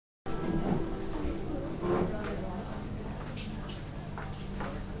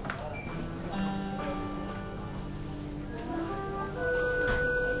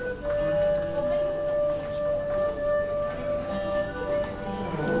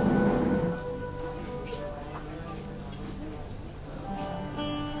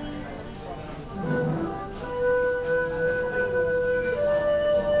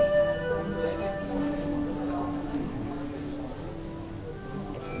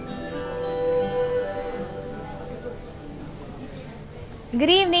Good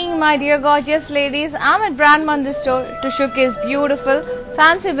evening, my dear gorgeous ladies. I'm at brand Mandir store to showcase beautiful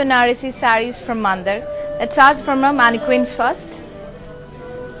fancy Banarasi sarees from Mandir. Let's start from a mannequin first.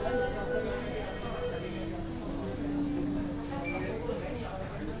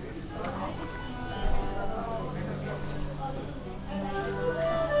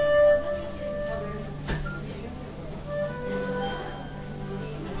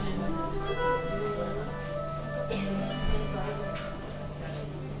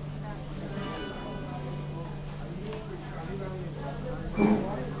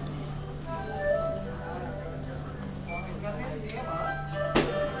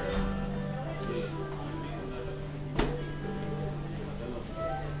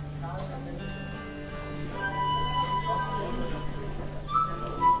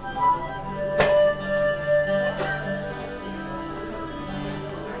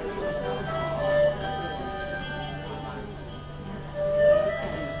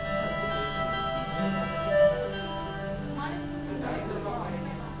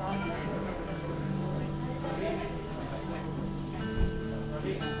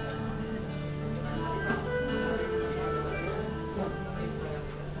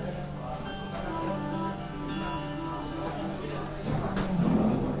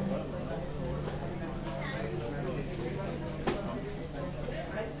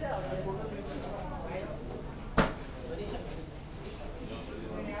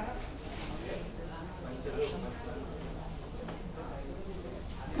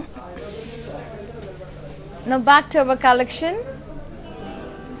 Now back to our collection.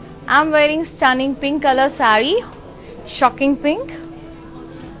 I'm wearing stunning pink color saree, shocking pink,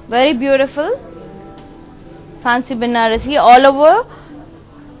 very beautiful, fancy Banarasi, all over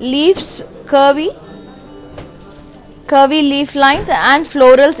leaves, curvy leaf lines and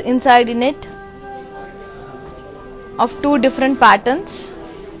florals inside in it of two different patterns,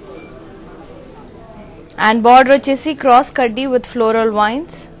 and border chesi cross kaddi with floral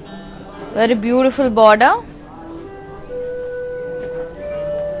vines, very beautiful border.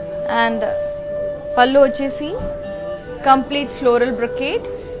 And pallu vachesi complete floral brocade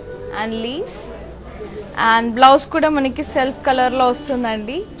and leaves, and blouse kuda maniki self color lo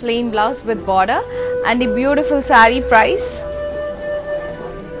ostundandi, plain blouse with border, and the beautiful saree price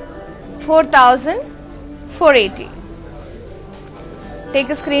 4,480. Take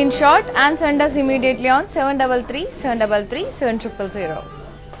a screenshot and send us immediately on 733 733 7000.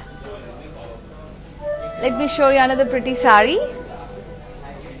 Let me show you another pretty saree.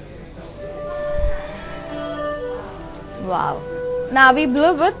 Wow, navy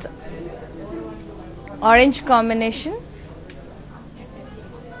blue with orange combination,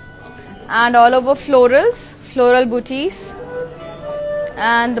 and all over florals, floral booties,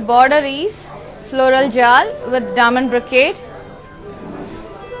 and the border is floral jal with diamond brocade,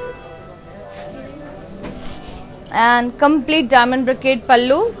 and complete diamond brocade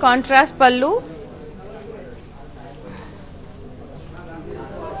pallu, contrast pallu,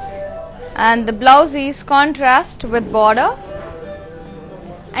 and the blouse is contrast with border.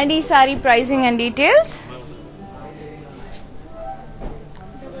 And this saree pricing and details.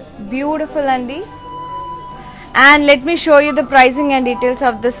 Beautiful Andy. And let me show you the pricing and details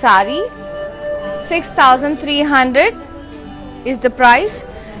of the saree. 6,300 is the price.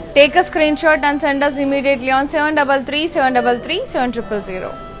 Take a screenshot and send us immediately on 733 733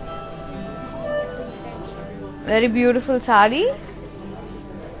 7000. Very beautiful saree.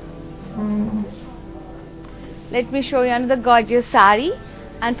 Let me show you another gorgeous saree.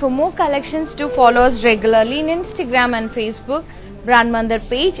 And for more collections, do follow us regularly in Instagram and Facebook, Brand Mandir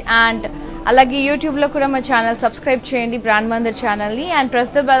page, and alage YouTube lo kuda ma channel subscribe cheyandi, Brand Mandir channel ni, and press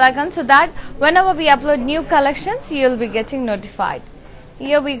the bell icon so that whenever we upload new collections, you will be getting notified.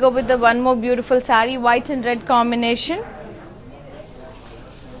 Here we go with the one more beautiful saree, white and red combination,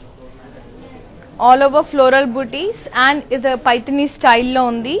 all over floral booties, and the Paithani style lo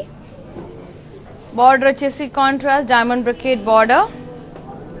undi. Border వచ్చేసి contrast diamond brocade border,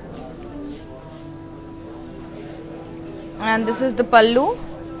 and this is the pallu.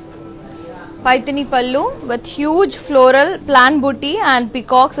 Paithani pallu with huge floral plan booty and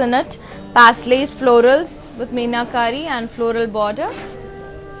peacocks in it. Paslays florals with meenakari and floral border.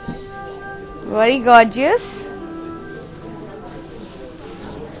 Very gorgeous.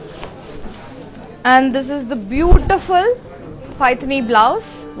 And this is the beautiful Paithani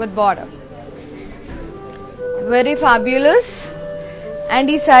blouse with border. Very fabulous. And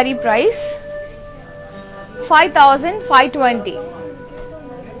the saree price 5,520.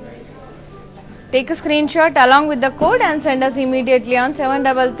 Take a screenshot along with the code and send us immediately on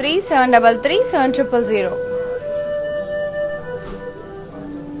 733 733 7000.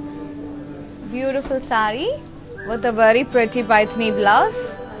 Beautiful saree with a very pretty Paithani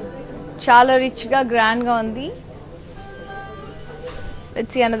blouse. Chala rich ga grand ga undi.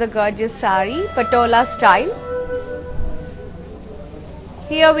 Let's see another gorgeous saree, patola style.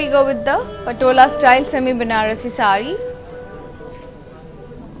 Here we go with the patola style semi Banarasi saree,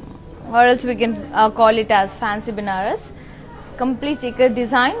 or else we can call it as fancy Banaras. Complete ikat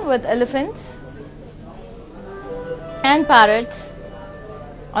design with elephants and parrots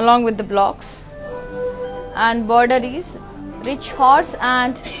along with the blocks, and border is rich horse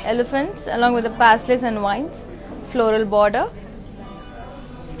and elephants along with the paslays and vines, floral border.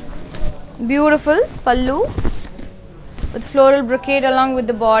 Beautiful pallu with floral brocade along with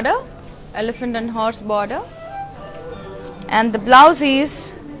the border, elephant and horse border, and the blouse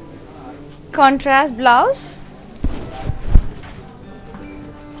is contrast blouse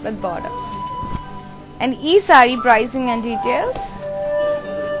with border. And e-saree pricing and details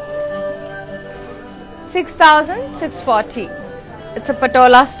 6,640. It's a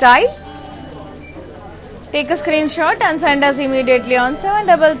patola style. Take a screenshot and send us immediately on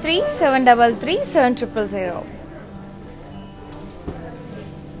 733 733 7000.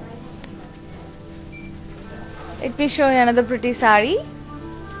 Let me show you another pretty saree.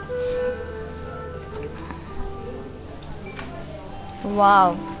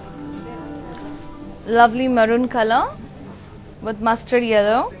 Wow, lovely maroon color with mustard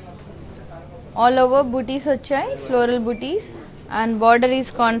yellow. All over booties vachai, floral booties, and border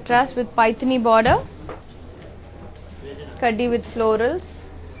is contrast with Paithani border, kaddi with florals,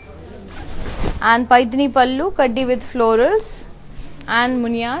 and Paithani pallu kaddi with florals and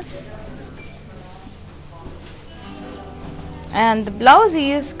munias. And the blouse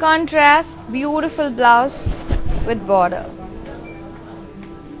is contrast, beautiful blouse with border.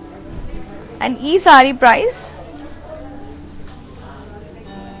 And e-saree price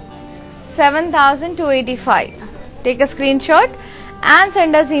 7,285. Take a screenshot and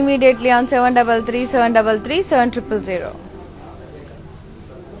send us immediately on 733 733 7000.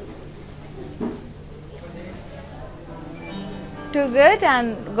 Too good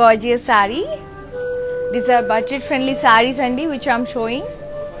and gorgeous saree. These are budget friendly sarees which I am showing.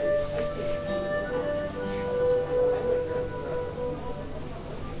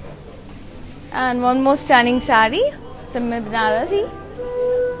 And one more stunning saree, semi Banarasi,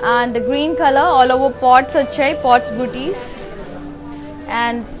 and the green color all over pots vachai, pots booties,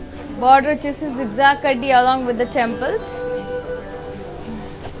 and border vachesi zigzag kaddi along with the temples.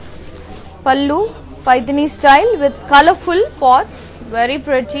 Pallu Paithani style with colorful pots, very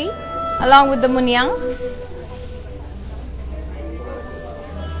pretty, along with the munias.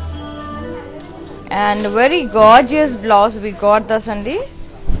 And very gorgeous blouse we got this andi.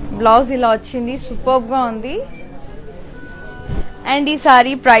 Blouse ila vachindi, superb ga undi. And ee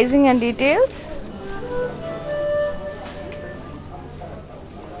saree pricing and details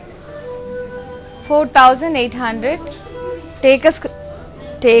 4,800. Take a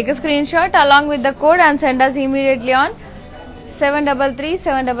screenshot along with the code and send us immediately on 733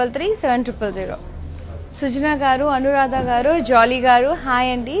 733 7000. Sujana garu, Anuradha garu, Jolly garu, hi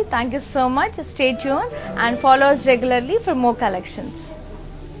andi. Thank you so much. Stay tuned and follow us regularly for more collections.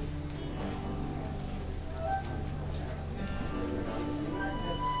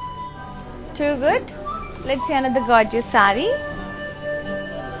 Too good. Let's see another gorgeous saree.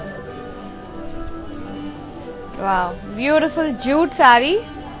 Wow, beautiful jute saree,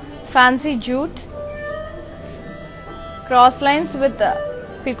 fancy jute, cross lines with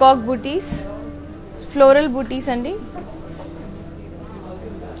peacock booties, floral booties andi,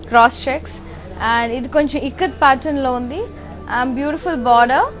 cross checks, and ఇది కొంచెం ikat pattern లో ఉంది, and beautiful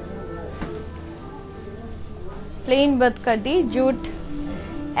border, plain with kaddi jute,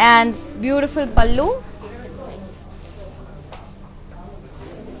 and beautiful pallu.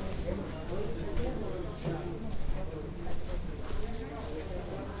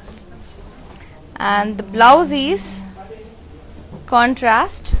 And the blouse is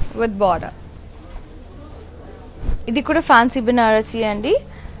contrast with border. Idi kuda fancy Banarasi andi.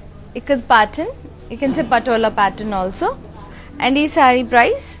 Ikat pattern. You can say patola pattern also. And this saree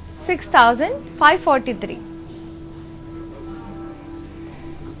price 6,543.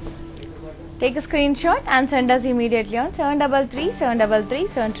 Take a screenshot and send us immediately on 733 733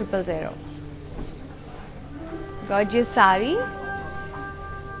 7000. Gorgeous saree.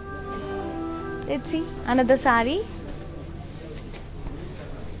 Let's see another saree.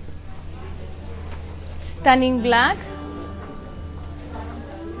 Stunning black.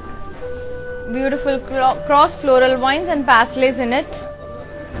 Beautiful cross floral vines and pastellays in it.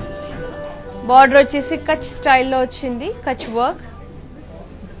 Border వచ్చేసి కచ్ స్టైల్లో వచ్చింది, Kutch work.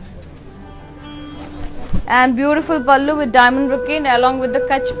 And beautiful pallu with diamond brocade along with the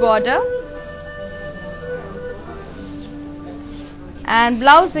kutch border. And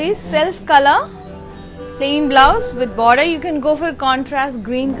blouse is self color, plain blouse with border. You can go for contrast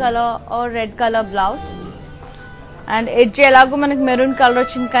green color or red color blouse. And edge elago manaku maroon color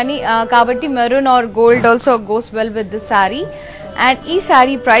ochindi kani kabatti maroon or gold also goes well with this saree. And ee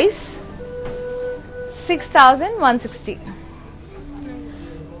saree price 6,160.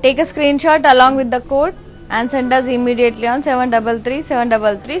 Take a screenshot along with the code and send us immediately on 733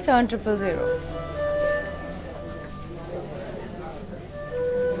 733 7000.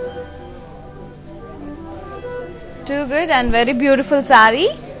 Too good and very beautiful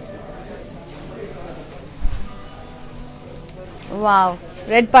saree. Wow,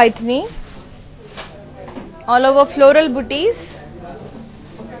 red paithani, all over floral booties,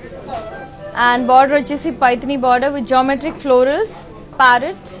 and border vachesi paithani border with geometric florals,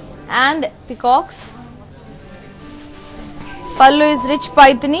 parrots and peacocks. Pallu is rich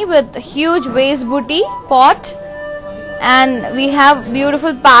paithani with huge vase booty pot, and we have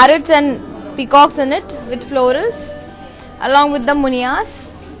beautiful parrots and peacocks in it with florals along with the muniyas.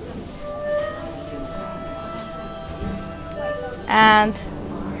 And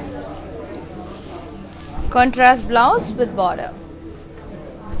contrast blouse with border.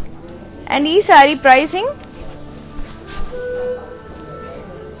 And this saree pricing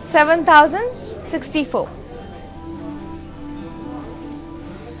 7,064.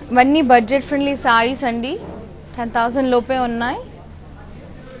 Vanni budget friendly sarees andi, 10,000 lope unnai.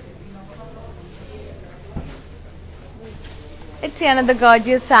 It's another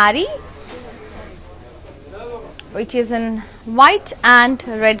gorgeous saree, which is in white and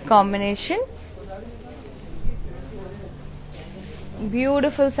red combination.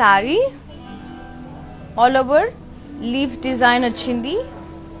 Beautiful saree, all over leaves design ochindi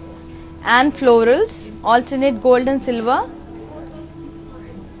and florals, alternate gold and silver.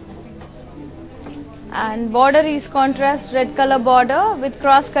 And border is contrast red color border with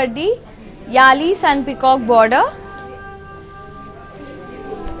cross kaddi, yalis and peacock border.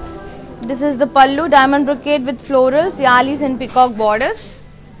 This is the pallu, diamond brocade with florals, yalis and peacock borders.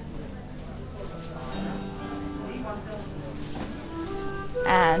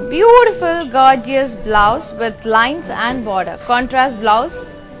 And beautiful gorgeous blouse with lines and border. Contrast blouse,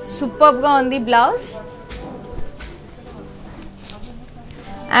 superb ga undi blouse.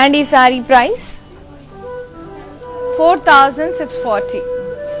 And this saree price 4,640.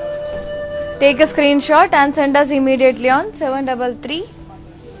 Take a screenshot and send us immediately on 733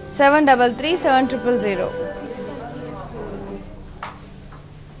 733 7000.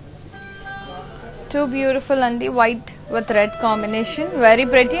 Too beautiful and the white with red combination, very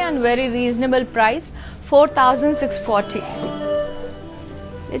pretty and very reasonable price, 4,640.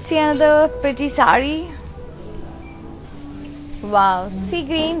 Let's see another pretty saree. Wow, sea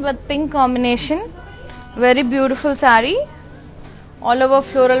green with pink combination, very beautiful saree, all over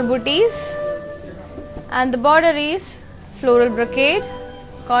floral booties, and the border is floral brocade,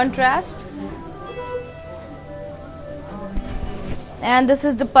 contrast. And this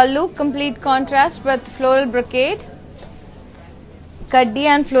is the pallu, complete contrast with floral brocade, kaddi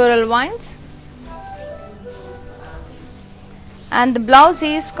and floral vines. And the blouse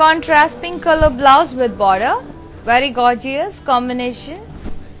is contrast pink color blouse with border, very gorgeous combination.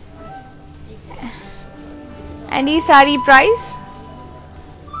 And this saree price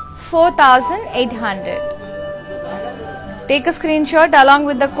 4,800. Take a screenshot along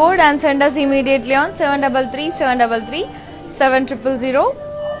with the code and send us immediately on 733 733 7000.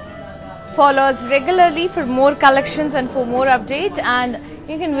 Follow us regularly for more collections and for more updates, and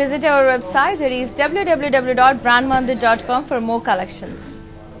you can visit our website, that is www.brandmandir.com, for more collections.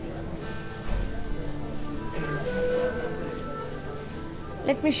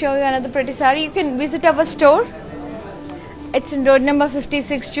 Let me show you another pretty saree. You can visit our store. It's in road number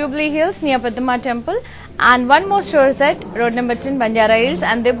 56 Jubilee Hills near Padma Temple, and one more store is at road number 10 Banarasi Hills,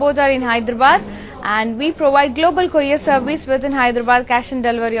 and they both are in Hyderabad. and we provide global courier service within Hyderabad. Cash and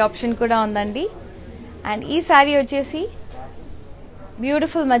delivery option kuda undandi. And ee saree vachesi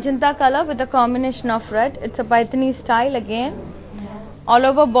beautiful magenta color with a combination of red. It's a Paithani style again. All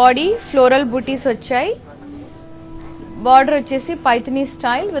over body floral booties vachai. Border vachesi Paithani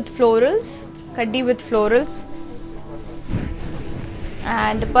style with florals, kaddi with florals.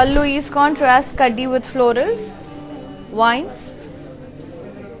 And pallu is contrast kaddi with florals, vines.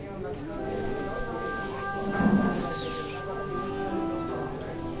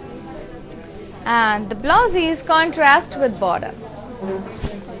 And the blouse is contrast with border.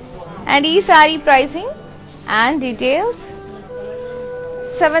 And e saree pricing and details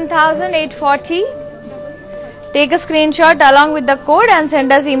 7,840. Take a screenshot along with the code and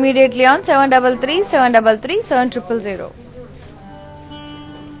send us immediately on 733 733 7000.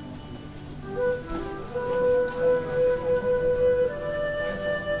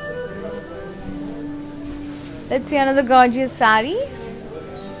 Let's see another gorgeous saree.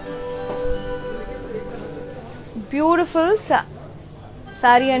 Beautiful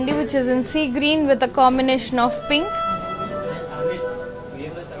saree andi, which is in sea green with a combination of pink.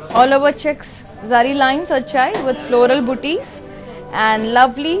 All over checks zari lines vachai with floral booties and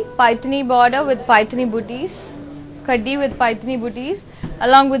lovely Paithani border with Paithani booties, kaddi with Paithani booties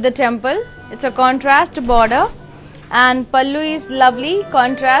along with the temple. It's a contrast border and pallu is lovely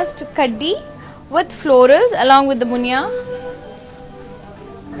contrast kaddi with florals along with the munya.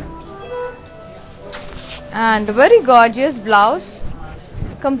 And very gorgeous blouse,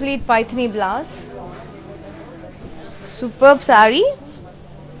 complete Paithani blouse. Superb saree.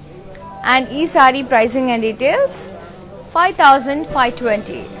 And e saree pricing and details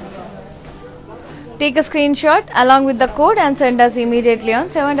 5,520. Take a screenshot along with the code and send us immediately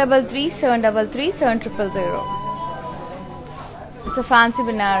on 733 733 7000. It's a fancy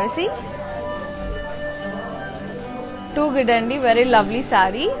Banarasi. Too good andi, very lovely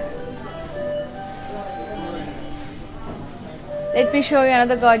saree. Let me show you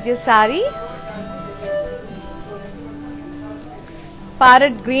another gorgeous saree.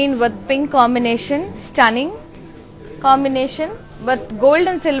 Parrot green with pink combination, stunning combination with gold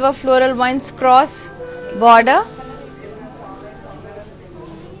and silver floral vines cross border.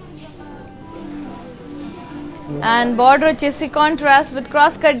 And border vachesi contrast with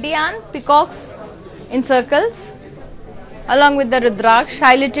cross kaddi and peacocks in circles along with the rudraksh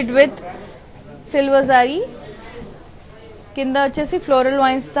highlighted with silver zari. కింద వచ్చేసి floral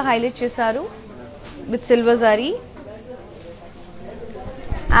wines తో highlight చేశారు with silver zari.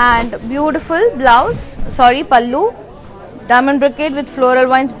 And beautiful blouse, sorry పల్లు, diamond brocade with floral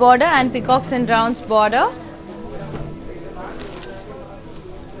wines border and peacocks and rounds border.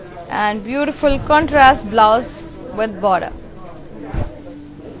 And beautiful contrast blouse with border.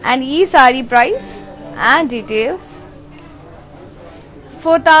 And ఈ sorry price and details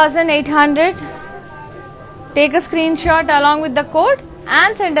 4,800. Take a screenshot along with the code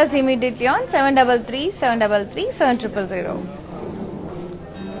and send us immediately on 733 733 7000.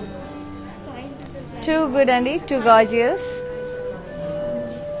 Too good andi, too gorgeous.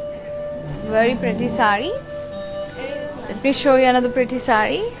 Very pretty saree. Let me show you another pretty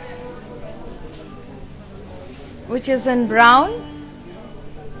saree, which is in brown.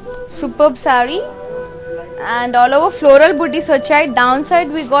 Superb saree. And all over floral booties vachai. Downside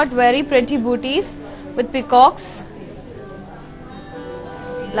we got very pretty booties with peacocks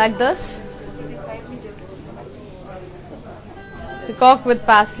like this, peacock with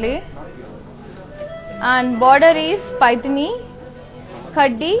parsley, and border is Paithani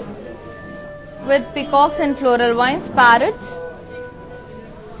kaddi with peacocks and floral vines, parrots.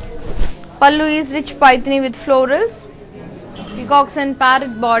 Pallu is rich Paithani with florals, peacocks and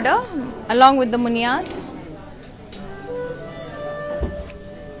parrot border along with the munyas.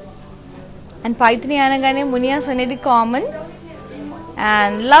 And Paithani anagane munyas anedi common.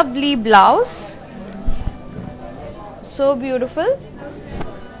 And lovely blouse, so beautiful.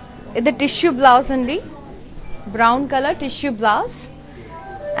 It's a tissue blouse andi, brown color tissue blouse.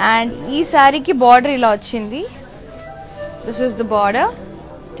 And ee saree ki border ila vachindi. This is the border,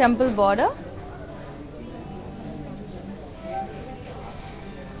 temple border.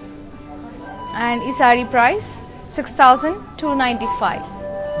 And ee saree price 6,295.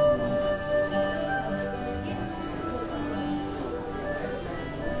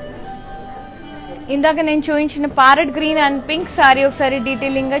 ఇందాక నేను చూపించిన parrot green and pink sorry ఒకసారి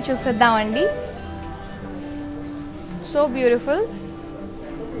detailing గా చూసేద్దామండి. So beautiful.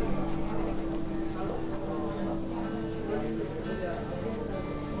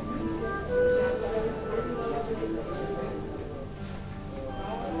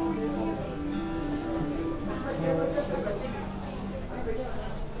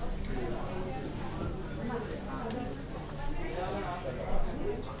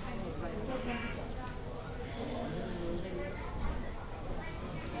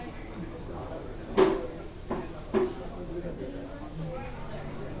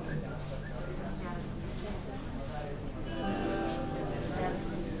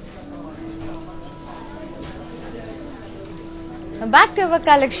 Now back to our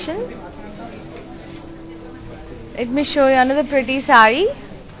collection. Let me show you another pretty saree.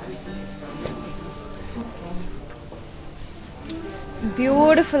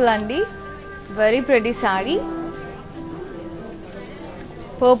 Beautiful andi, very pretty saree.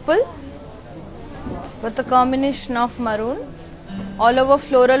 Purple with a combination of maroon, all over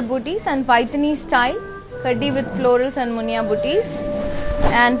floral booties and Paithani style, kaddi with florals and munia booties.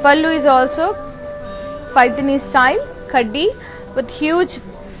 And pallu is also Paithani style, kaddi with huge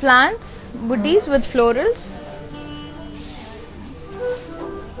plants, booties with florals.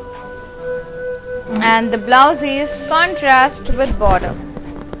 And the blouse is contrast with border,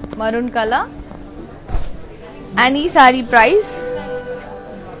 maroon color. And this saree price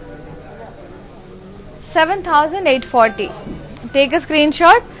 7,840. Take a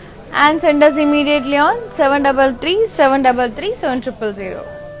screenshot and send us immediately on 733 733 7000.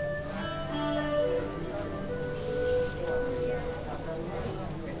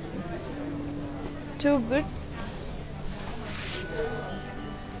 Too good.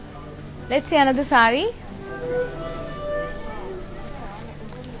 Let's see another saree.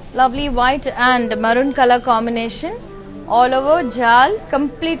 Lovely white and maroon color combination. All over jal,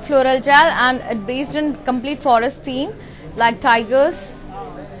 complete floral jal, and based on complete forest theme like tigers.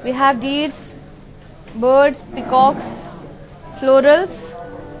 We have deers, birds, peacocks, florals.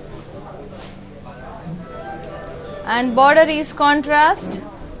 And border is contrast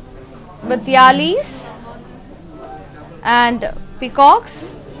with yalis and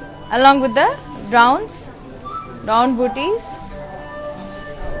peacocks, along with the round booties.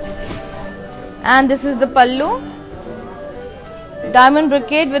 And this is the pallu, diamond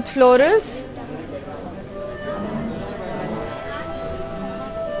brocade with florals.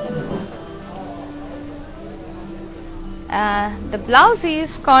 The blouse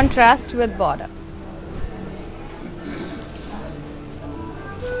is contrast with border.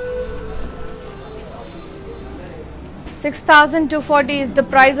 $6,240 is the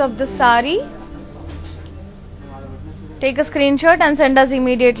price of the saree. Take a screenshot and send us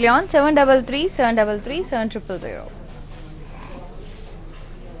immediately on 733 733 7000.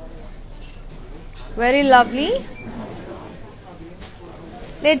 Very lovely.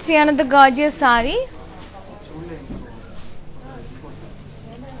 Let's see another gorgeous saree.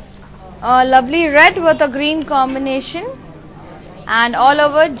 A lovely red with a green combination and all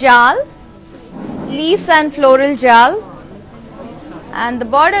over jal, leaves and floral jal. And the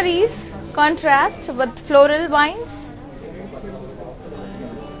border is contrast with floral vines,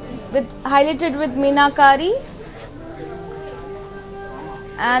 highlighted with meenakari.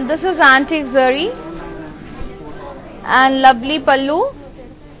 And this is antique zari and lovely pallu,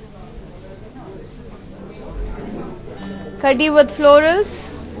 kaddi with florals.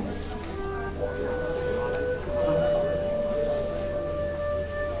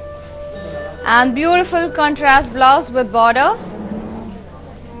 And beautiful contrast blouse with border.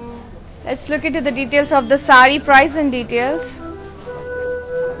 Let's look into the details of the saree price and details.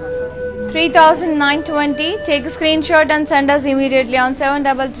 3,920. Take a screenshot and send us immediately on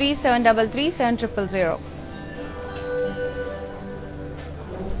 733 733 7000.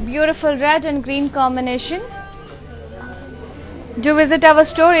 Beautiful red and green combination. Do visit our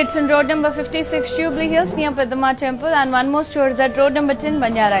store. It's in road number 56, Jubilee Hills, near Peddamma Temple, and one more store is at road number 10,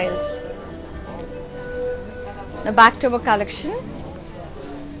 Banarasi Hills. Now back to our collection.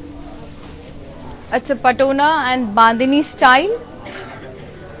 It's a patona and bandhani style,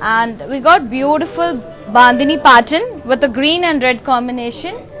 and we got beautiful bandhani pattern with a green and red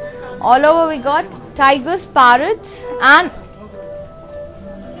combination. All over we got tigers, parrots and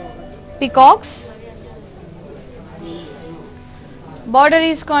peacocks. Border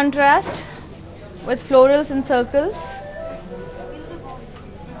is contrast with florals and circles.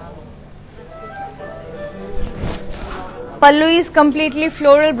 Pallu is completely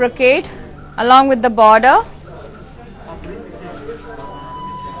floral brocade along with the border.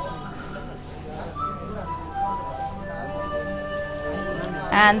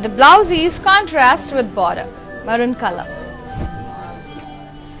 And the blouse is contrast with border, maroon color.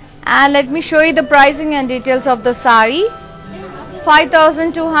 And let me show you the pricing and details of the saree.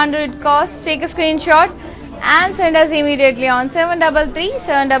 5,200 cost. Take a screenshot and send us immediately on 733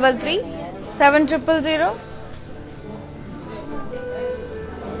 733 7000.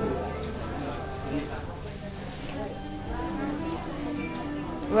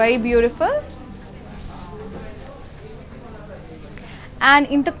 Very beautiful. And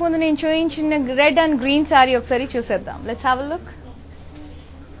ఇంతకు ముందు నేను చూయించిన red and green sorry ఒకసారి చూసేద్దాం. Let's have a look.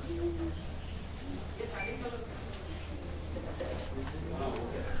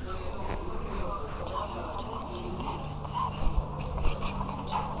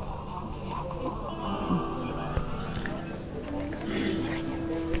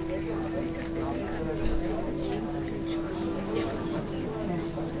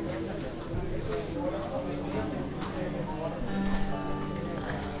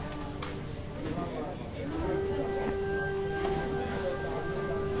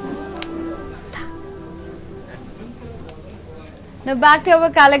 Now back to our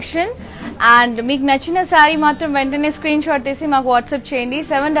collection. And మీకు నచ్చిన sorry మాత్రం వెంటనే screen shot తీసి మాకు వాట్సాప్ చేయండి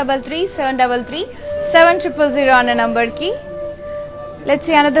 7337337000 అనే నంబర్కి. Let's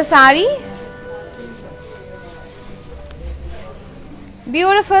see another saree.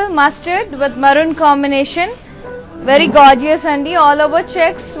 Beautiful mustard with maroon combination. Very gorgeous andi. All over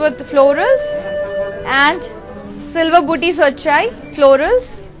checks with florals and silver booties vachai florals.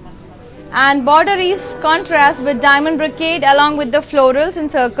 And border is contrast with diamond brocade along with the florals in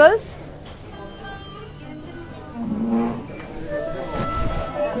circles.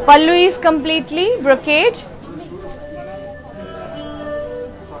 Pallu is completely brocade.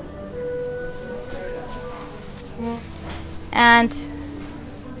 And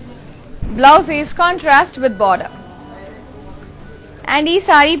blouse is contrast with border. And ee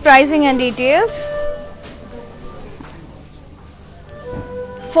saree pricing and details.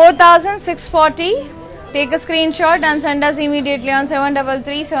 4,640. Take a screenshot and send us immediately on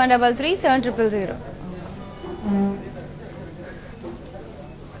 7337337000.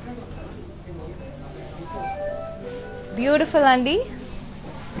 Beautiful andi.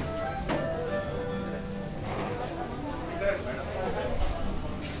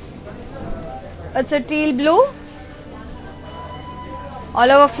 It's a teal blue. All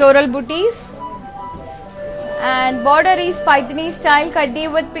over floral booties. And border is Pythony style kaddi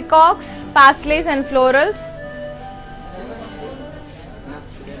with peacocks, pastels and florals.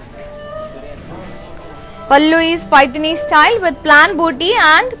 Pallu is Pythony style with plan booty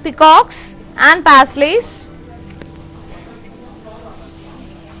and peacocks and pastels.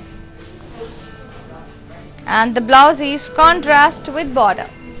 And the blouse is contrast with border.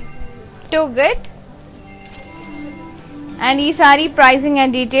 Too good. And ee saree pricing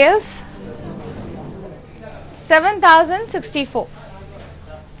and details 7,064.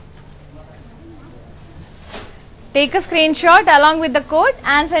 Take a screenshot along with the code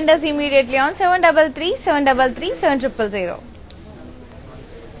and send us immediately on 7337337000.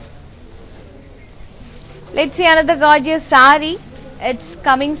 Let's see another gorgeous saree. It's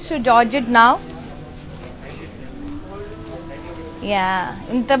coming to Georgette now. Yeah,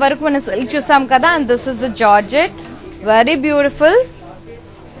 ఇంతవరకు మనం silk చూసాం కదా, and this is the Georgette. Very beautiful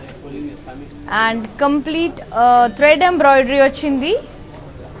and complete thread embroidery వచ్చింది.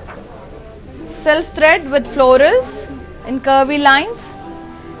 Self thread with florals in curvy lines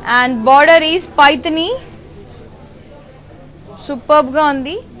and border is Pythony. Superb ga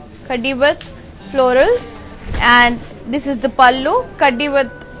undi. Kaddi with florals and this is the pallu. Kaddi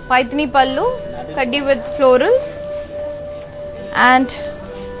with Pythony pallu. Kaddi with florals. And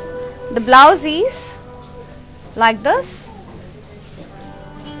the blouse is like this.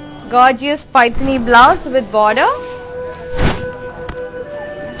 Gorgeous Pythony blouse with border.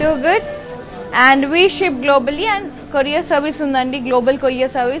 Too good. And we ship globally and courier service undandi, global courier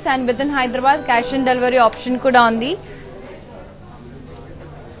service, and within Hyderabad cash and delivery option kuda undi.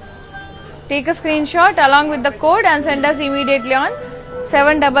 Take a screenshot along with the code and send us immediately on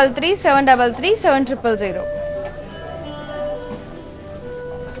 7337337000.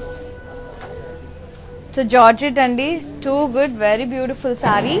 So Georgette andi, too good, very beautiful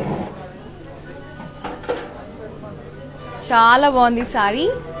saree. Chaala bagundi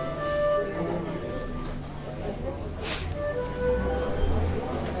saree.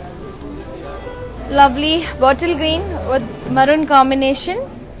 Lovely bottle green with maroon combination.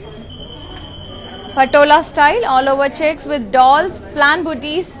 Patola style, all over checks with dolls, plant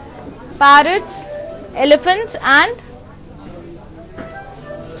booties, parrots, elephants, and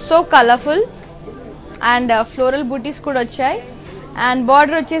so colorful. And floral booties kuda vachai. And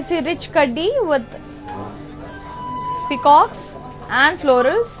border vachesi rich kaddi with peacocks and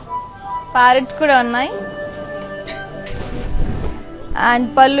florals. Parrots kuda unnai. And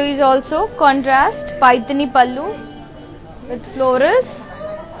pallu is also contrast Pythony pallu with florals.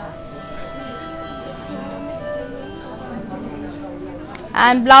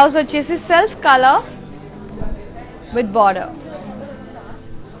 And blouse vachesi self color with border.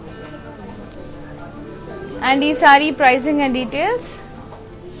 And ee saree pricing and details.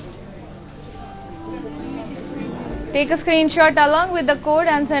 Take a screenshot along with the code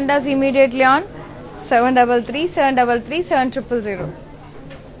and send us immediately on 7337337000.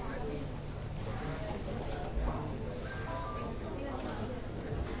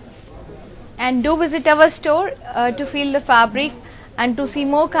 And do visit our store to feel the fabric and to see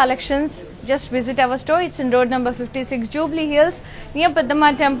more collections. Just visit our store. It's in road number 56 Jubilee Hills near Padma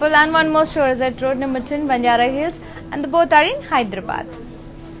Temple, and one more store is at road number 10 Banjara Hills, and the both are in Hyderabad.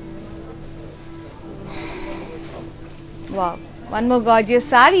 Wow, one more gorgeous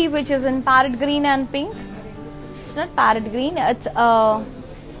saree which is in parrot green and pink. not parrot green, it's a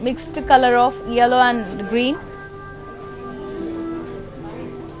mixed color of yellow and green.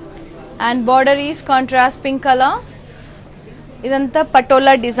 And border is contrast pink color. Idanta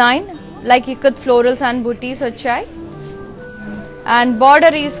patola design, like ikut florals and booties vachai. And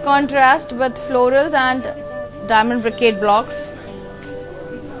border is contrast with florals and diamond brocade blocks.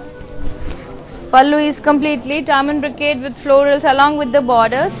 Pallu is completely diamond brocade with florals along with the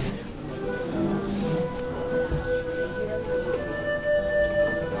borders.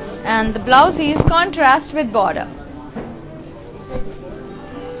 And the blouse is contrast with border.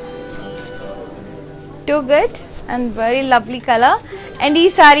 Too good and very lovely color. And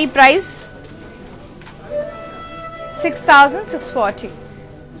this saree price 6,640.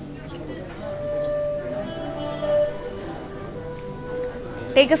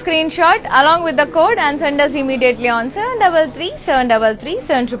 Take a screenshot along with the code and send us immediately on 733 733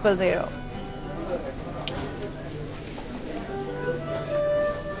 7000.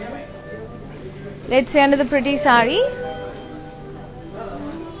 Let's see another pretty saree.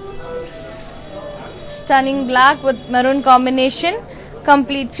 Stunning black with maroon combination.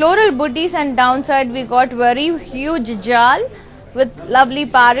 Complete floral booties, and downside we got very huge jal with lovely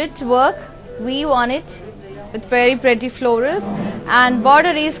parrot work weave on it with very pretty florals, and border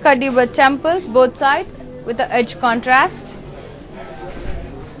is cut with temples both sides with the edge contrast,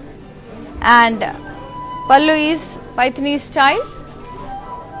 and pallu is Pythonese style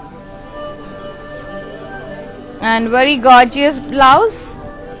and very gorgeous blouse,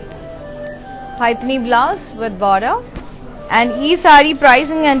 Pythony blouse with border. And e-saree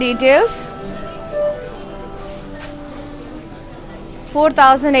pricing and details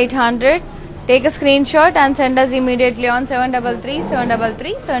 4,800. Take a screenshot and send us immediately on 733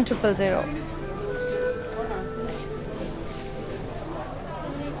 733 7000.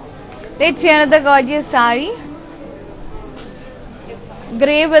 Let's see another gorgeous saree.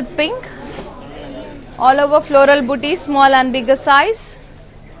 Grey with pink. All over floral booty, small and bigger size.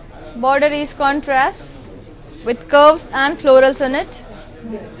 Border is contrast with curves and florals in it.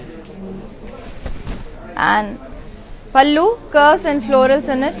 And pallu, curves and florals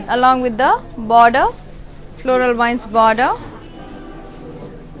in it along with the border, floral vines border.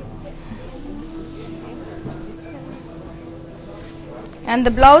 And the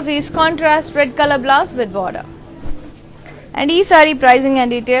blouse is contrast red color blouse with border. And e-saree pricing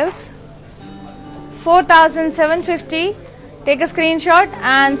and details 4,750. Take a screenshot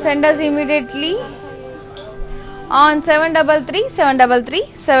and send us immediately on 733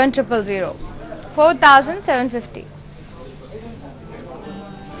 733 7000. 4,750.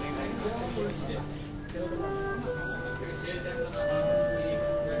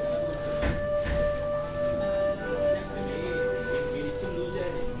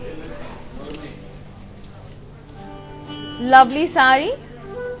 Lovely saree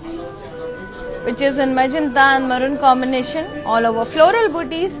which is in magenta and maroon combination, all over floral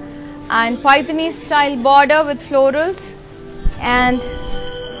booties and Pythonese style border with florals, and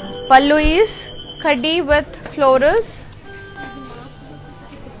pallu is khadi with florals,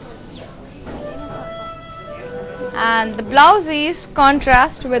 and the blouse is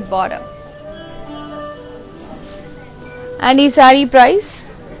contrast with border. And the saree price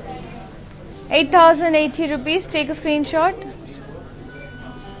 8,080 rupees. Take a screenshot.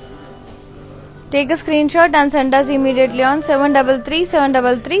 Take a screenshot and send us immediately on 733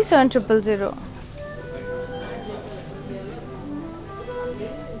 733 7000.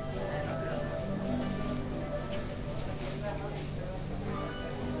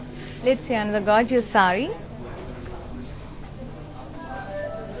 Let's see another gorgeous saree.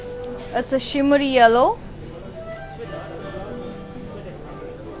 It's a shimmery yellow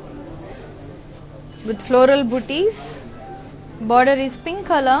with floral booties. Border is pink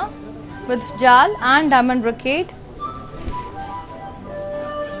color with jal and diamond brocade.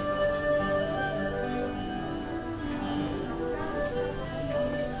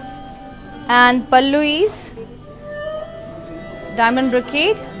 And pallu is diamond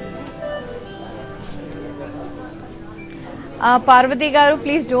brocade. Parvati garu,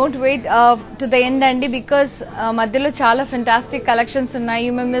 please don't wait to the end andi, because madhyalo chala fantastic collections unnai.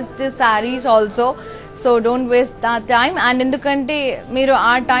 You may miss the sarees also, so don't waste that time. And endukante meeru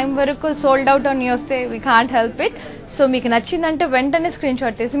aa time varaku sold out ani vaste we can't help it. So meeku nachindante ventane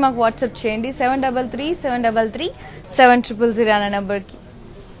screenshot tesi maaku WhatsApp cheyandi 733 733 7000 ana number ki.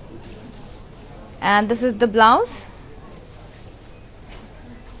 And this is the blouse.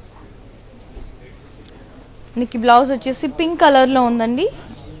 Niki blouse vachesi pink color lo undandi.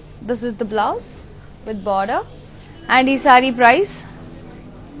 This is the blouse with border. And ee saree price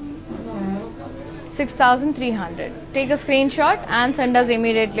 6,300. Take a screenshot and send us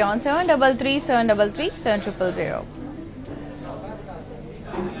immediately on 733 733 7000.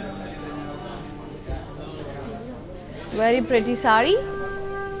 Very pretty saree.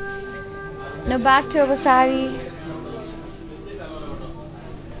 Now back to our saree.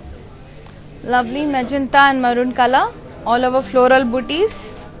 Lovely magenta and maroon color, all over floral booties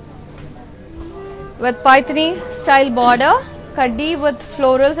with Paithani style border, kaddi with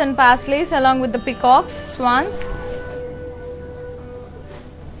florals and paisleys along with the peacocks, swans.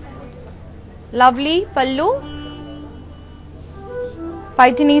 Lovely pallu,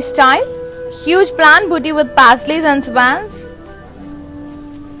 Paithani style, huge plant booty with paisleys and swans.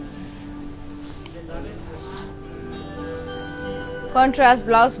 Contrast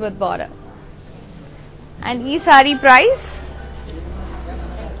blouse with border. And e-saree price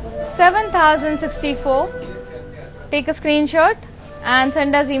 7,064. Take a screenshot and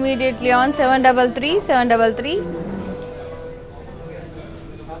send us immediately on 733 733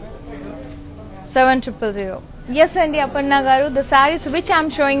 7000. Yes, Andy Aparna garu, the sarees which I am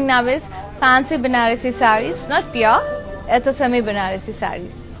showing now is fancy Banarasi sarees, not pure, it's a semi Banarasi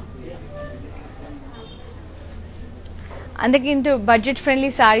sarees. అందుకే into budget friendly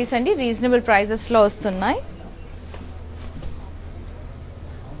saris అండి, reasonable ప్రైజెస్లో వస్తున్నాయి.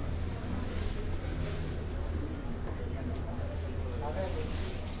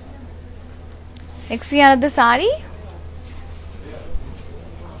 Next another saree.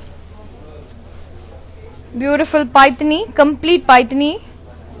 Beautiful Paithani, complete Paithani.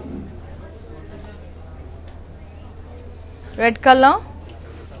 Red color,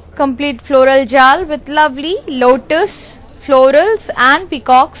 complete floral jal with lovely lotus, florals and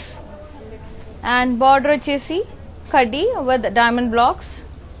peacocks, and border వచ్చేసి kaddi with diamond blocks.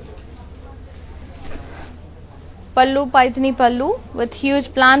 Pallu, Paithani pallu with huge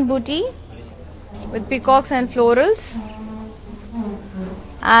plant booty with peacocks and florals,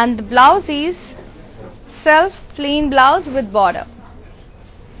 and the blouse is self plain blouse with border.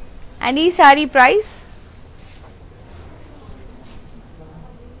 And this saree price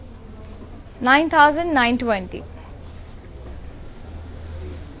 9,920.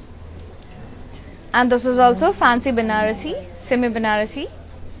 And this is also fancy Banarasi, semi Banarasi.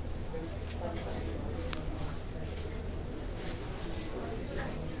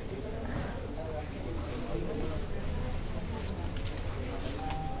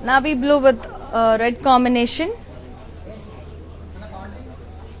 Navy blue with red combination.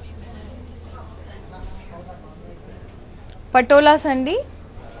 Patola sandi,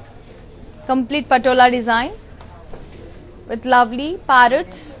 complete patola design with lovely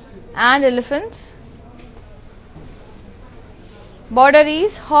parrots and elephants. Border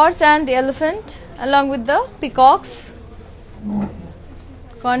is horse and elephant along with the peacocks.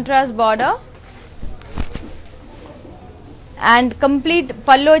 Contrast border. And complete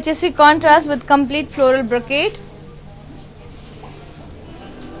pallu vachesi contrast with complete floral brocade.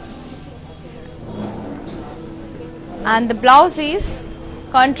 And the blouse is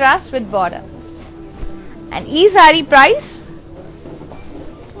contrast with border. And e-saree price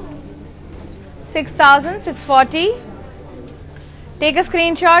 6,640. Take a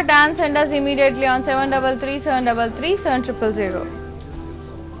screenshot and send us immediately on 733 733 7000.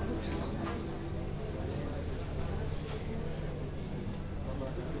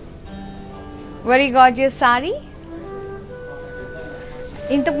 Very gorgeous saree.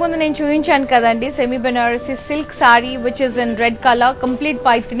 ఇంతకుముందు నేను చూపించాను కదండి semi Banarasi silk sorry which is in red colour, complete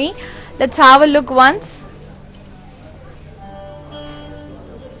Paithani. Let's have a look once.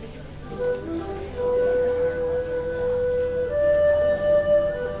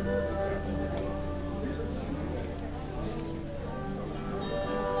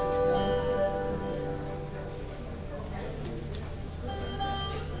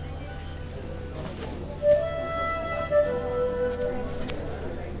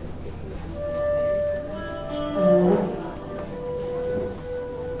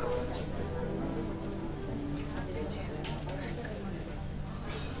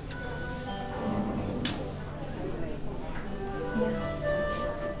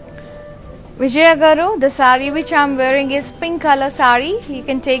 Vijaya Garu, the saree which I am wearing is pink color saree. You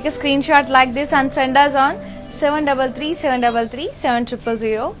can take a screenshot like this and send us on 733 733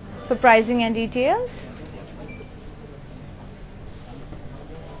 7000 for pricing and details.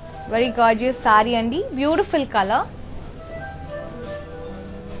 Very gorgeous saree andi, beautiful color.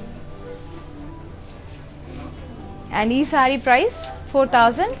 And this saree price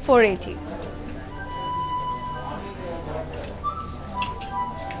 4,480.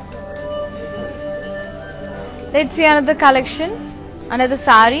 Let's see another collection, another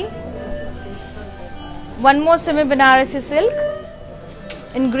saree. One more semi Banarasi silk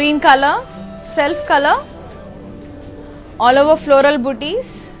in green color, self color, all over floral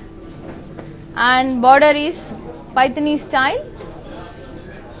booties, and border is Paithani style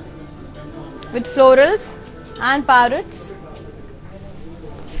with florals and parrots.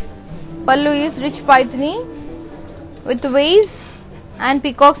 Pallu is rich Paithani with waves and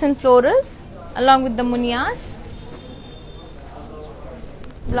peacocks and florals along with the munias.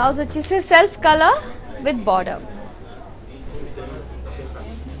 Blouse vachesi self color with border.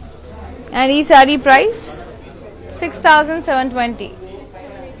 And ee saree price 6,720.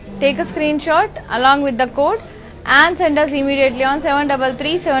 Take a screenshot along with the code and send us immediately on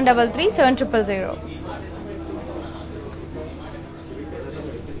 733 733 7000.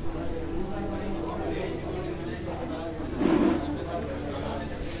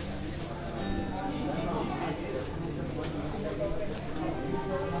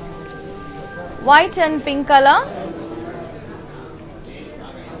 White and pink color.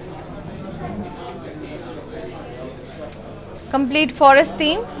 Complete forest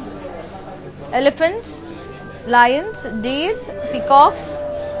theme. Elephants, lions, deers, peacocks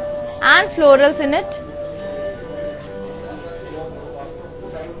and florals in it.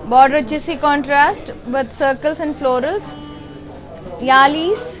 Border chissy contrast with circles and florals.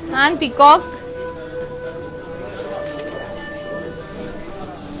 Yalis and peacock.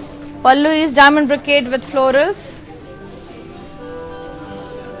 Pallu is diamond brocade with florals.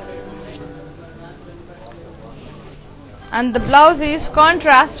 And the blouse is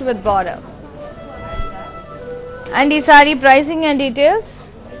contrast with border. And the saree pricing and details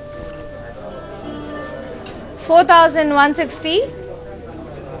 4,160.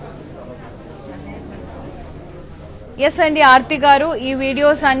 Yes, and Aarti garu, ee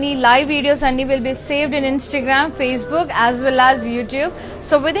videos anni, live videos anni will be saved in Instagram, Facebook as well as YouTube.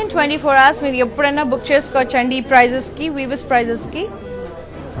 So within 24 hours, మీరు ఎప్పుడైనా book చేసుకోవచ్చండి ఈ prices కి, weavers prices కి.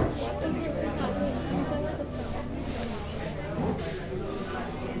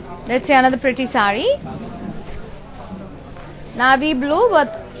 Let's see another pretty saree. Navy blue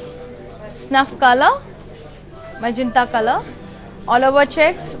with snuff color, magenta color, all over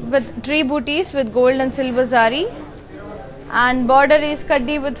checks with tree booties with gold and silver zari. And border is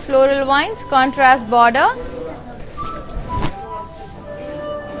kaddi with floral vines, contrast border.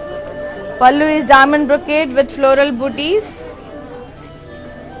 Pallu is diamond brocade with floral booties.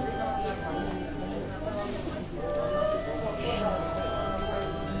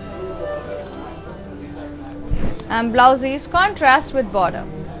 And blouse is contrast with border.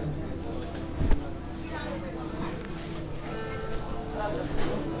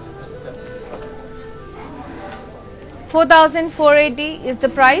 $4,480 is the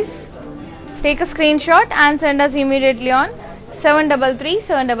price. Take a screenshot and send us immediately on 733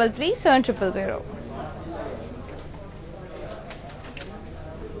 733 7000.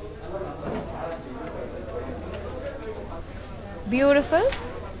 Beautiful.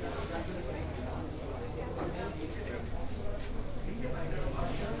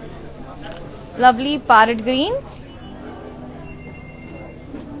 Lovely parrot green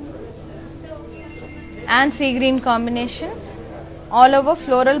and sea green combination. All over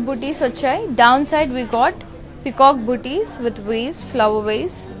floral booties vachai. Downside we got peacock booties with waves, flower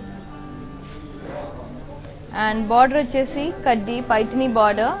waves. And border vachesi kaddi Paithani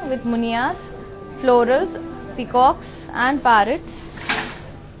border with munias, florals, peacocks and parrots.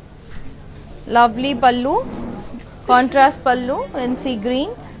 Lovely pallu, contrast pallu in sea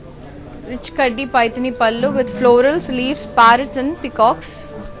green. Rich kaddi Paithani pallu with florals, leaves, parrots and peacocks.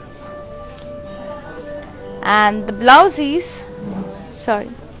 And the blouse is,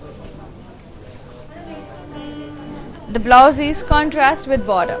 the blouse is contrast with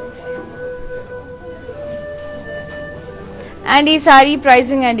border. And the saree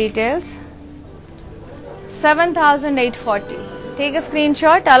pricing and details 7,840. Take a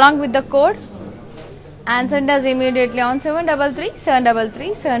screenshot along with the code and send us immediately on 733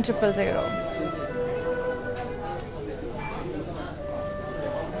 733 7000.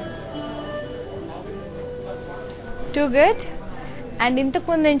 Too good. And ఇంతకు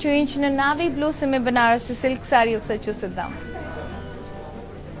ముందు నేను చూపించిన navy blue semi Banarasi silk sorry ఒకసారి చూసిద్దాం.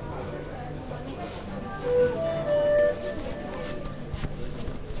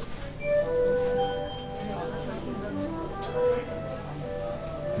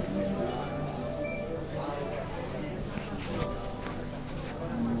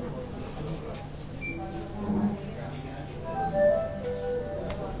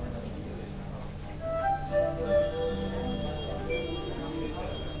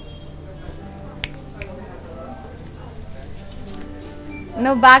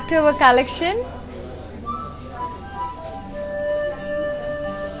 Now back to our collection.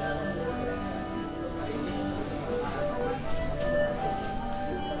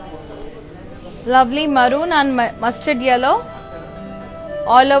 Lovely maroon and mustard yellow.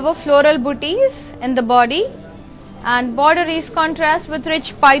 All over floral booties in the body. And border is contrast with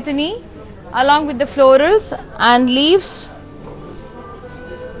rich paithani along with the florals and leaves.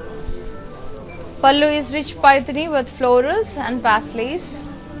 Pallu is rich paithani with florals and paisleys.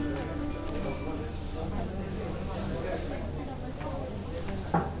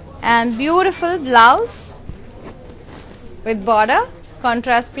 And beautiful blouse with border,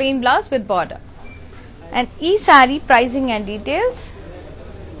 contrast plain blouse with border. And saree pricing and details.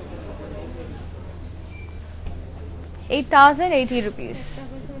 8,080 rupees.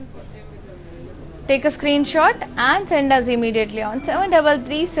 Take a screenshot and send us immediately on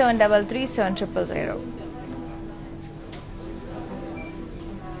 733 733 7000.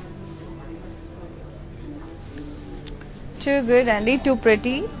 Too good, Andy, too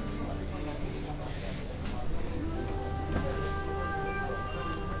pretty.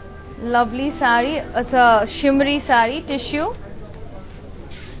 Lovely saree. It's a shimmery saree, tissue,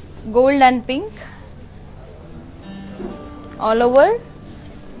 gold and pink. All over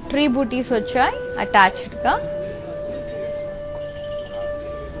tree booties vachai attached ga.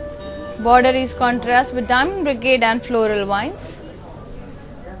 Border is contrast with diamond brocade and floral vines.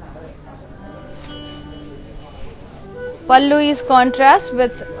 Pallu is contrast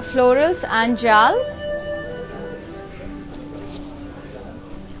with florals and jal.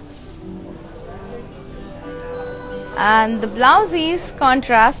 And the blouse is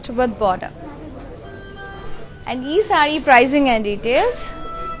contrast with border. And saree pricing and details.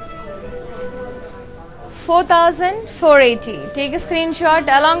 4,480. Take a screenshot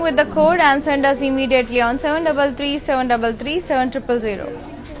along with the code and send us immediately on 733 733 7000.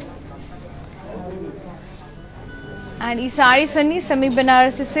 And these sarees are semi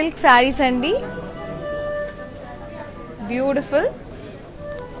Banarasi silk sarees andi. Beautiful.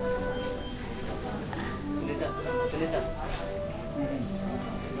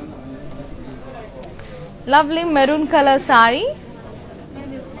 Lovely maroon color saree.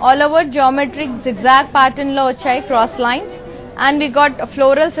 All over geometric zigzag pattern lo vachai cross lines, and we got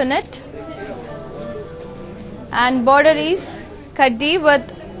florals in it. And border is kaddi with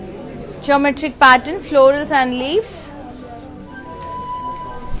geometric pattern, florals and leaves.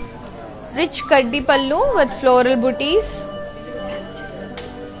 Rich kaddi pallu with floral booties.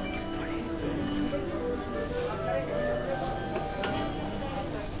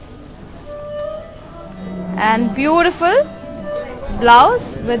 And beautiful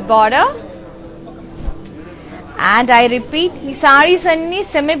blouse with border. And I repeat, these sarees are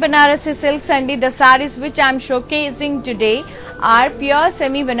semi Banarasi silks, and the sarees which I am showcasing today are pure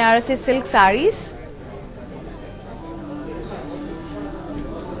semi Banarasi silk sarees.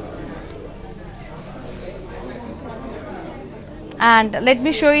 And let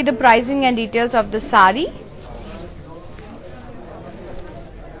me show you the pricing and details of the saree.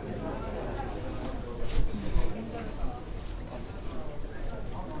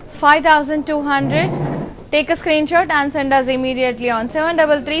 5,200. Take a screenshot and send us immediately on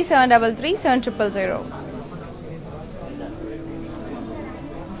 733 733 7000.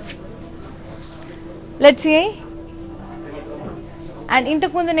 Let's see. And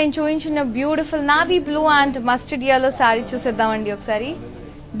ఇంతకు ముందు నేను చూపించిన beautiful navy blue and mustard yellow sorry చూసేద్దామండి ఒకసారి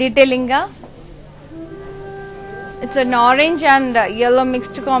detailing గా. It's an orange and yellow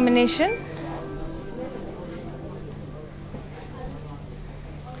mixed combination.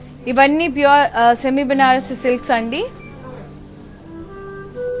 ఇవన్నీ pure semi Banarasi silks అండి.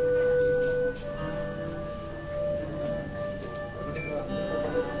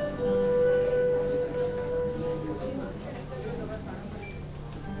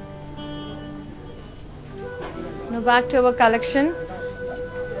 Now back to our collection.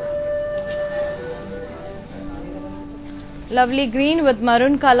 Lovely green with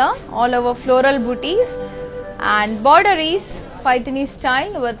maroon color, all over floral booties, and border is Paithani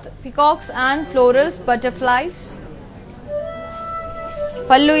style with peacocks and florals, butterflies.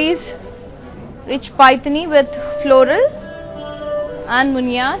 Pallu is rich Paithani with floral and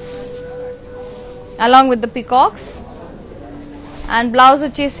munias along with the peacocks. And blouse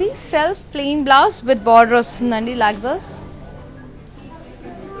వచ్చేసి self plain blouse with border వస్తుందండి like this.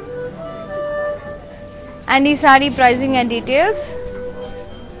 And ఈ saree pricing and details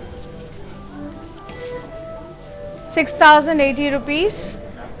 6,080 rupees.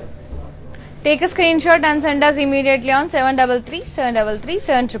 Take a screenshot and send us immediately on 733 733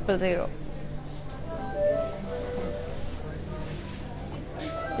 7000.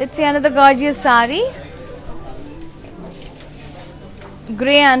 Let's see another gorgeous saree.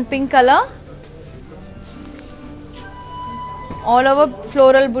 Grey and pink color. All over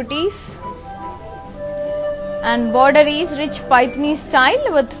floral booties. And border is rich Paithani style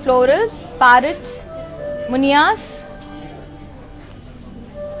with florals, parrots, munias.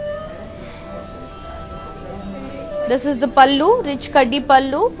 This is the pallu, rich kaddi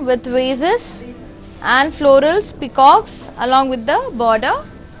pallu with vases and florals, peacocks along with the border.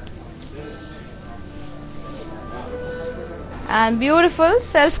 And beautiful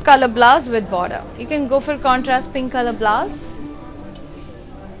self color blouse with border. You can go for contrast pink color blouse.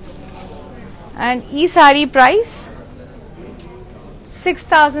 And saree price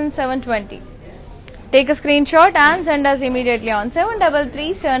 6,720. Take a screenshot and send us immediately on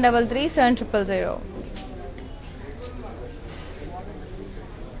 733 733 7000.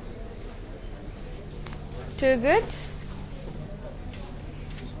 Too good.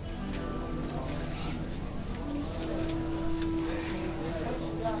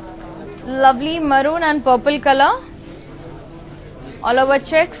 Lovely maroon and purple color, all over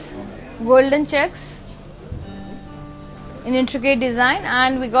checks, golden checks in intricate design,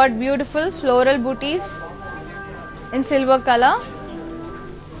 and we got beautiful floral booties in silver color,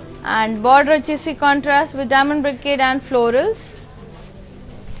 and border vachesi contrast with diamond brocade and florals.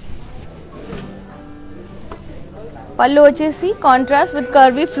 Pallu vachesi contrast with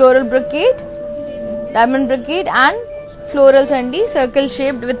curvy floral brocade, diamond brocade and florals andi, circle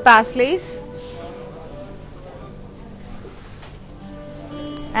shaped with pastellays.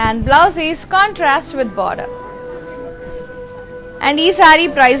 And blouse is contrast with border. And saree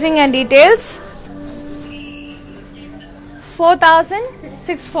pricing and details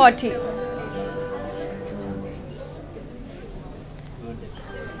 4,640.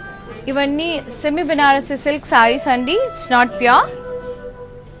 ఇవన్నీ semi Banarasi silk saris అండి, it's not pure.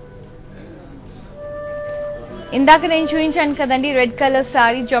 ఇందాక నేను చూపించాను కదండి red colour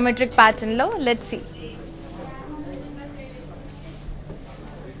sorry geometric pattern లో. Let's see.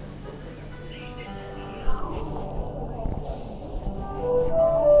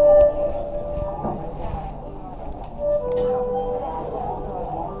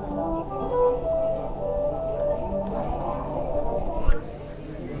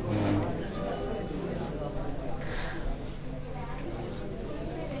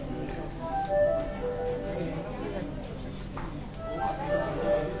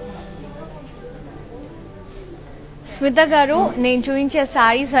 Smitha గారు, నేను చూపించే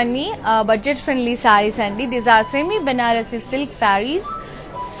సారీస్ అన్ని బడ్జెట్ ఫ్రెండ్లీ సారీస్ అండి. These are semi Banarasi silk saris.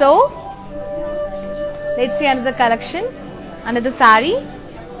 So let's see another collection, another sorry.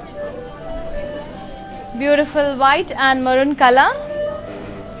 Beautiful white and maroon colour,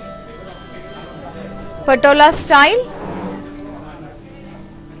 patola style.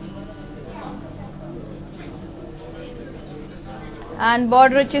 And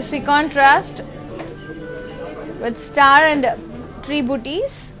border vachesi contrast with star and tree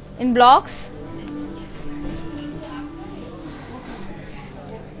booties in blocks.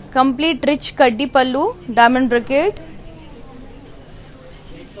 Complete rich kaddi pallu, diamond brocade.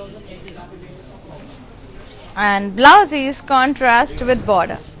 And blouse is contrast with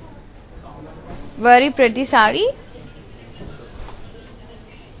border. Very pretty saree.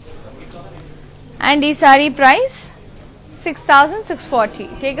 And this saree price 6,640.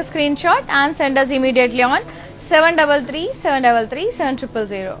 Take a screenshot and send us immediately on 733 733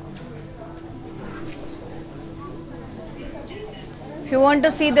 7000. If you want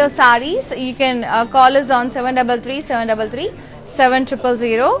to see the sarees, you can call us on 733 733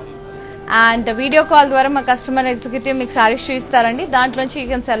 7000. And video call ద్వారా మా customer executive మీకు సారీస్ చూపిస్తారండి. దాంట్లోంచి you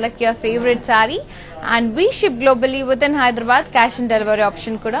can select your favourite sorry. And we ship globally with in Hyderabad. Cash on delivery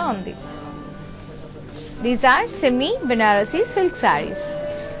option కూడా ఉంది. These are semi Banarasi silk sarees.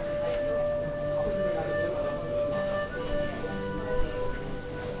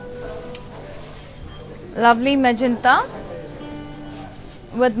 Lovely magenta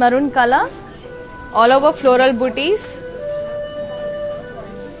with maroon color, all over floral booties,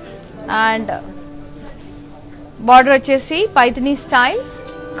 and border vachesi Paithani style,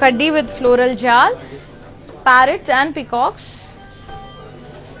 kaddi with floral jal, parrots and peacocks.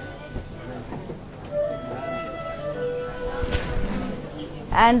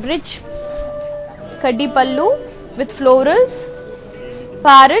 And rich kaddi pallu with florals,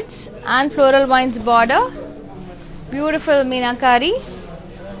 parrots and floral vines border. Beautiful meenakari.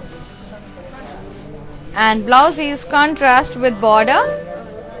 And blouse is contrast with border.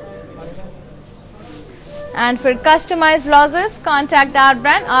 And for customized blouses, contact our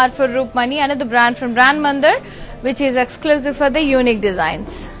brand or for Rupmani, another brand from Brand Mandir, which is exclusive for the unique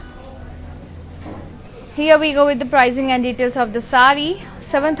designs. Here we go with the pricing and details of the saree.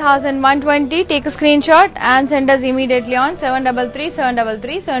 7,120. Take a screenshot and send us immediately on 733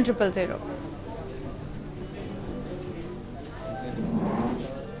 733 7000.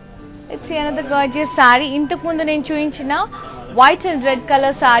 let's see another gorgeous saree. ఇంతకు ముందు నేను చూపించిన white and red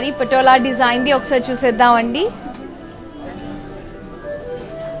color saree patola design the ఒకసారి చూసేద్దామండి.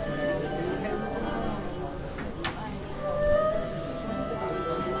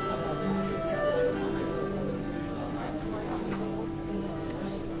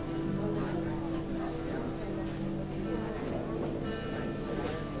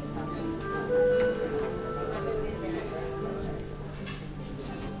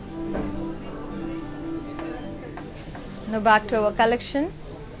 Now back to our collection.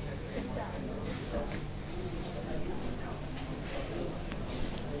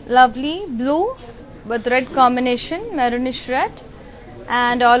 Lovely blue with red combination, maroonish red,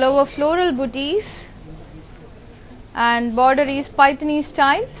 and all over floral booties, and border is Pythony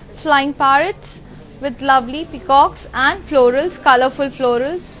style, flying parrots with lovely peacocks and florals, colorful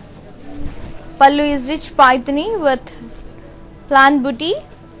florals. Pallu is rich Pythony with plant booty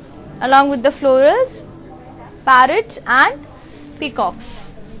along with the florals, parrots and peacocks,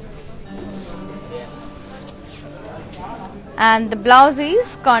 and the blouse is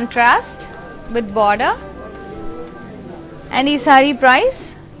contrast with border, and the saree price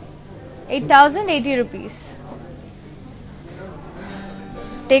 8,080 rupees.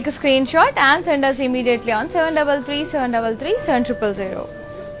 Take a screenshot and send us immediately on 733 733 7000.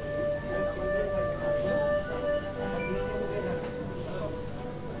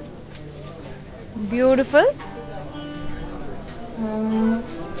 Beautiful.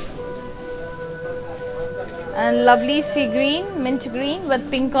 And lovely sea green, mint green with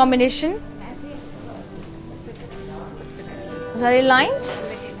pink combination. Saree lines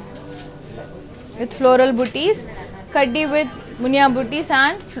with floral booties, kaddi with munia booties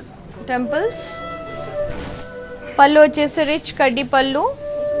and temples. Pallu vachesi rich kaddi pallu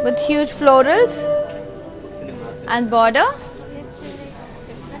with huge florals and border.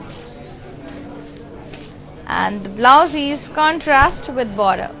 And the blouse is contrast with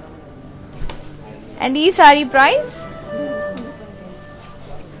border. And the saree price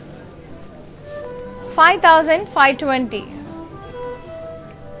 5,520.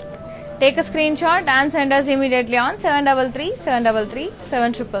 Take a screenshot and send us immediately on 733 733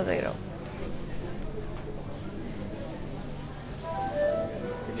 7000.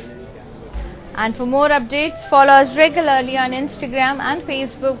 And for more updates, follow us regularly on Instagram and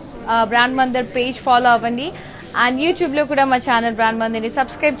Facebook. Brand Mandir page follow avandi, and YouTube lo kuda ma channel Brand Mandir ni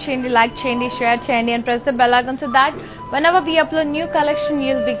subscribe cheyandi, like cheyandi, share cheyandi, and press the bell icon so that whenever we upload new collection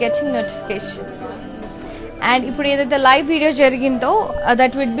you'll be getting notification. And ippudu edaithe live video jarigindo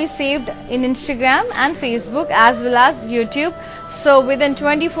that will be saved in Instagram and Facebook as well as YouTube. So within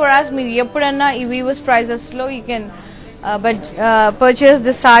 24 hours meer eppudanna ee viewers prices lo you can purchase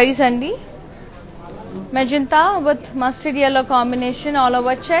the sarees andi. Magenta with mustard yellow combination, all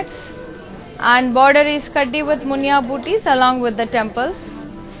over checks, and border is kaddi with munia booties along with the temples.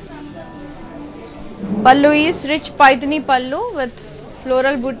 Pallu is rich Pythony pallu with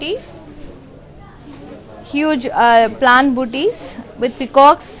floral booty, huge plant booties with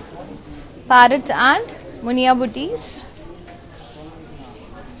peacocks, parrots and munia booties,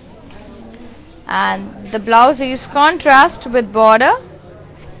 and the blouse is contrast with border.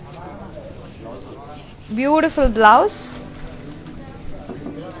 Beautiful blouse.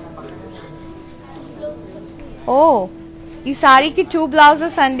 Oh, ee saree ki 2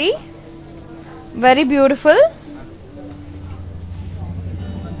 blouses andi. Very beautiful.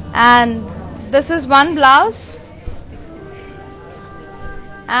 And this is one blouse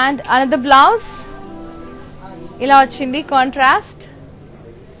and another blouse ila vachindi contrast.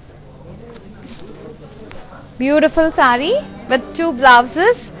 Beautiful saree with 2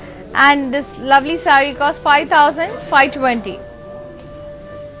 blouses. And this lovely saree costs 5,520.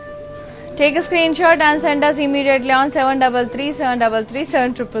 Take a screenshot and send us immediately on 733 733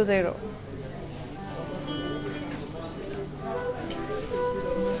 7000.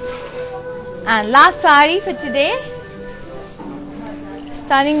 And last saree for today,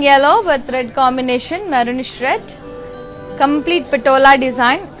 stunning yellow with red combination, maroonish red, complete patola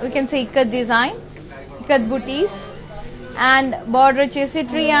design. We can say ikat design, ikat booties, and border chesi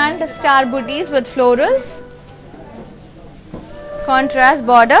tree and star booties with florals, contrast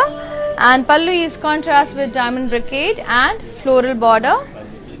border, and pallu is contrast with diamond brocade and floral border,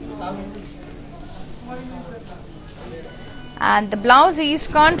 and the blouse is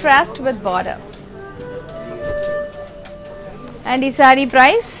contrast with border. And the saree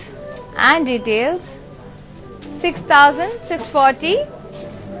price and details 6,640.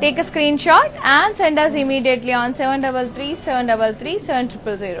 Take a screenshot and send us immediately on 733 733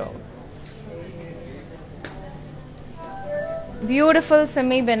 7000. beautiful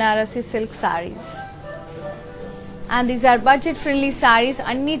semi Banarasi silk sarees. And these are budget friendly sarees.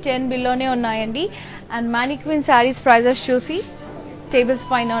 Anni 10 below ne unnayandi. And mannequin sarees prices chusi tables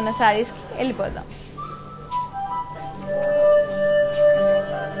paina unna sarees ki ellipodam.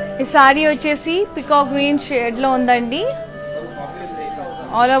 Ee saree vachesi peacock green shade lo undandi.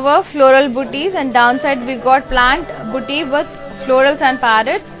 All over floral booties, and downside we got plant booty with florals and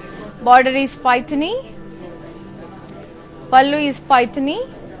parrots. Border is pythony. Pallu is pythony.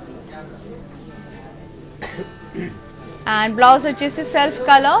 And blouse vachesi self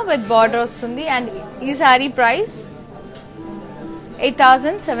color with border ostundi, and ee saree price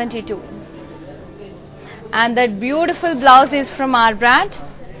 8072. And that beautiful blouse is from our brand.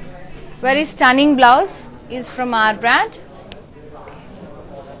 Very stunning blouse is from our brand.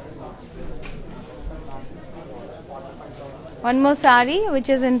 One more saree which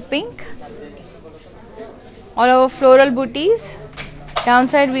is in pink. All over floral booties.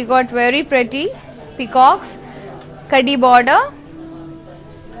 Downside we got very pretty peacocks, kadi border,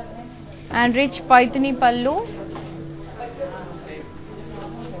 and rich pythony pallu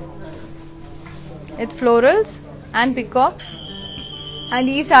with florals and peacocks. And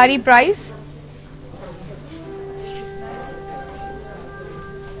ee saree price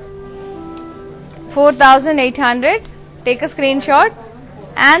 4800. Take a screenshot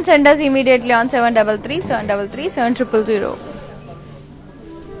and send us immediately on 733-733-7000.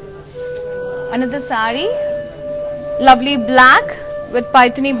 Another saree, lovely black with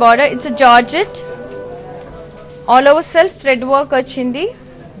pythony border. It's a georgette. All over self thread work vachindi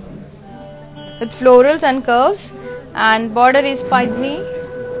with florals and curves, and border is pythony.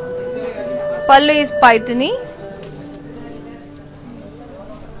 Pallu is pythony.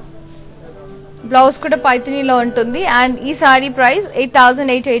 Blouse kuda pythony lo untundi, and ee saree price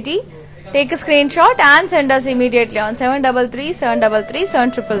 8880. Take a screenshot and send us immediately on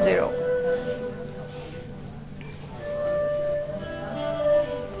 733-733-7000.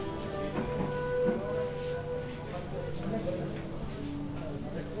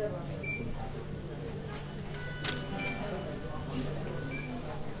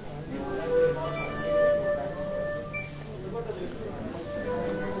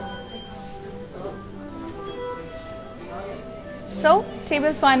 So,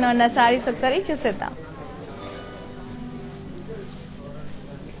 tables pine on sarees okkari chuseddam.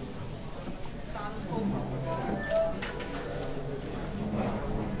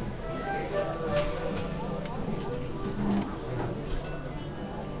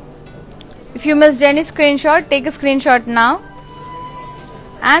 If you missed any screenshot, take a screenshot now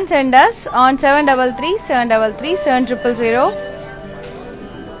and send us on 733-733-7000.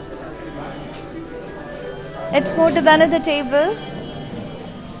 Let's move to the another table.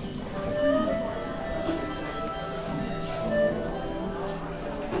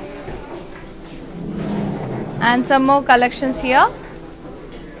 And some more collections here.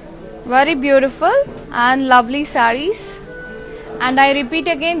 Very beautiful and lovely sarees. And I repeat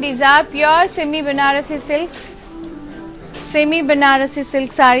again, these are pure semi Banarasi silks. Semi Banarasi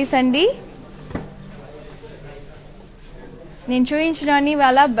silk sarees andi. నేను చూయించడాన్ని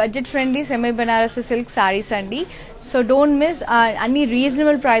వాళ్ళ budget friendly semi Banarasi silk saris అండి. So don't miss. అన్ని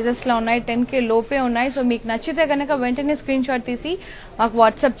reasonable ప్రైజెస్లో ఉన్నాయి, 10K లోపే ఉన్నాయి. So మీకు నచ్చితే కనుక వెంటనే స్క్రీన్ షాట్ తీసి మాకు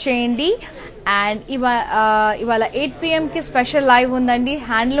వాట్సాప్ చేయండి. అండ్ ఇవాళ 8 PM స్పెషల్ లైవ్ ఉందండి.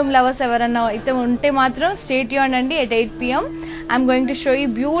 హ్యాండ్లూమ్ లవర్స్ ఎవరన్నా అయితే ఉంటే మాత్రం స్టే ట్యూన్డ్ అండి. at 8 PM I'm going to show you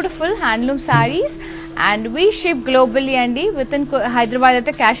beautiful handloom sarees, and we ship globally andi. Within Hyderabad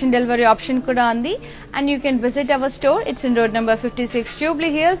aithe cash and delivery option kuda undi, and you can visit our store. It's in road number 56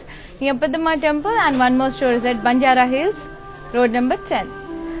 Jubilee Hills near Peddamma Temple, and one more store is at Banjara Hills, road number 10.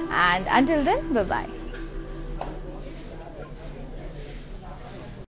 And until then, bye bye.